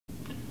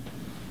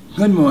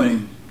Good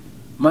morning.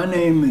 My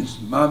name is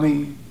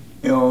Bobby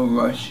L.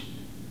 Rush,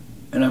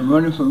 and I'm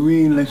running for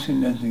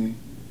re-election as the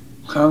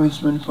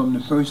congressman from the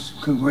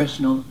 1st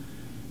Congressional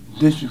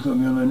District of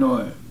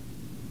Illinois.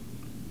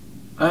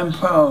 I'm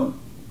proud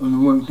of the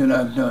work that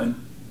I've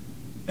done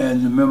as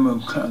a member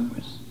of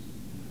Congress.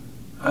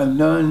 I've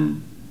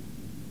done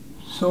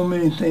so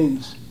many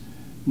things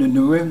that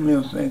directly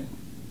affect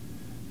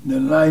the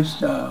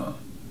lifestyle,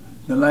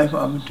 the life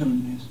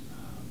opportunities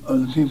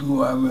of the people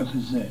who I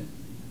represent.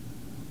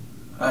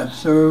 I've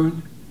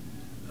served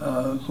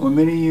for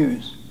many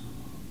years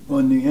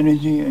on the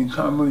Energy and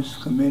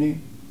Commerce Committee.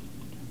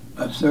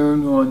 I've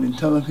served on the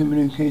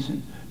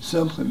Telecommunications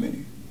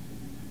Subcommittee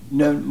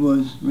that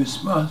was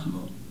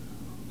responsible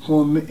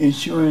for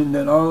ensuring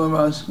that all of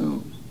our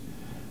schools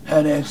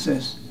had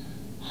access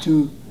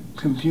to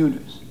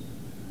computers,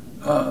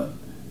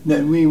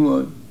 that we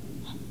would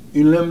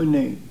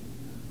eliminate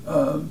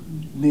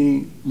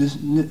the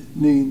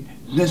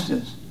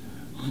distance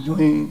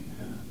between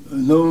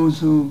those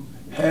who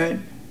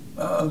had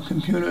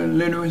computer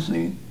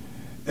literacy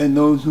and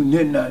those who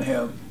did not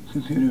have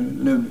computer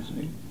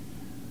literacy.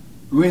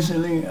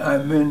 Recently,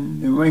 I've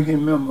been the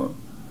ranking member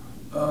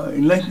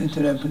elected to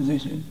that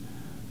position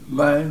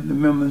by the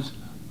members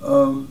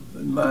of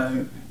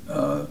the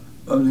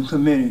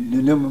committee,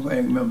 the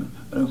Democratic members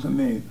of the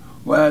committee,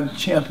 where I've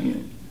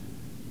championed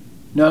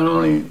not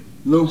only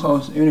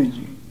low-cost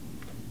energy,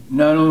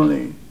 not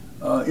only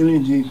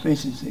energy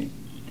efficiency,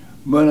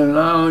 but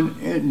allowing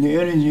the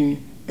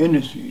energy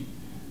industry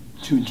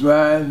to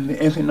drive the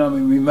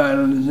economic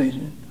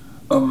revitalization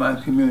of my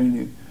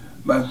community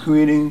by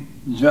creating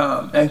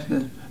jobs,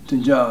 access to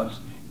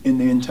jobs in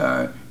the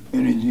entire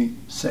energy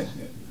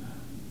sector.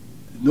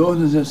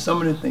 Those are just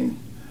some of the things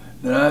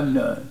that I've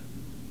done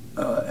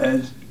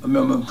as a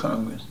member of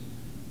Congress.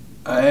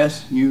 I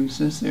ask you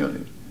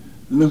sincerely,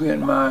 look at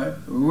my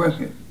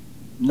record,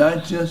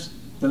 not just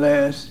the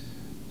last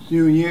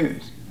few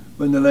years,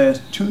 but the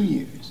last 2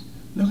 years.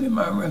 Look at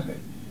my record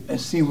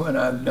and see what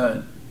I've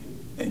done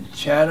in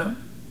Chatham,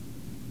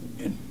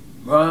 in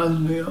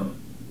Bronzeville,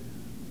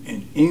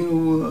 in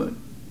Inglewood,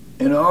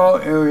 in all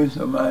areas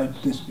of my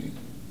district.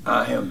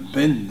 I have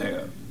been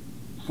there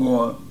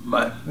for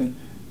my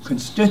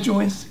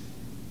constituents,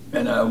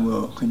 and I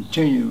will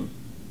continue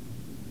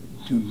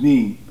to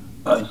be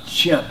a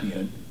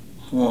champion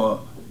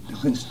for the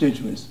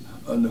constituents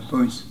of the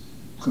 1st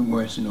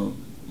Congressional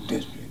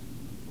District.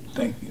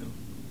 Thank you.